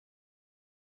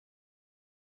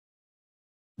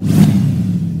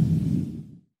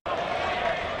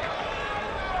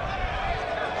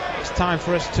time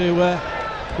for us to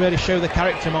really show the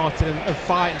character, Martin, and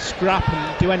fight and scrap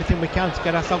and do anything we can to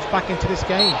get ourselves back into this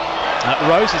game.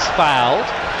 Rose is fouled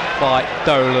by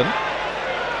Dolan,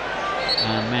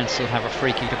 and Mansfield have a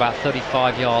free kick about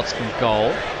 35 yards from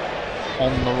goal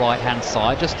on the right hand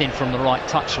side, just in from the right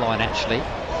touchline actually.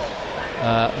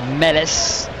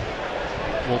 Mellis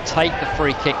will take the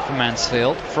free kick for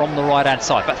Mansfield from the right hand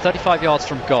side, about 35 yards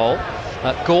from goal.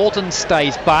 Gordon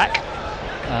stays back,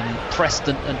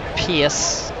 Preston and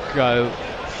Pearce go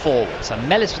forward. So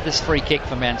Mellis with this free kick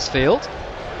for Mansfield.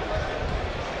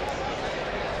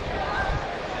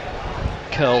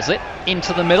 Curls it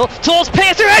into the middle towards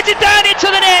Pearce, who heads it down into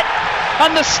the net,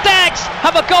 and the Stags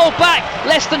have a goal back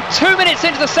less than 2 minutes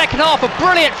into the second half. A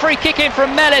brilliant free kick in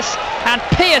from Mellis, and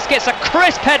Pearce gets a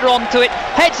crisp header onto it,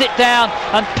 heads it down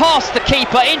and past the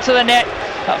keeper into the net.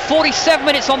 47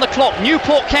 minutes on the clock.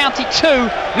 Newport County 2,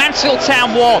 Mansfield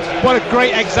Town 1. What a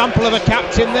great example of a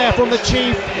captain there from the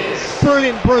Chief.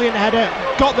 Brilliant header,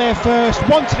 got there first,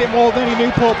 wanted it more than any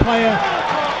Newport player.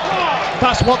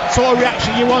 That's what sort of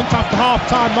reaction you want after half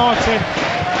time, Martin.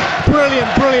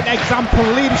 Brilliant example,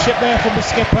 leadership there from the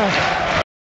skipper.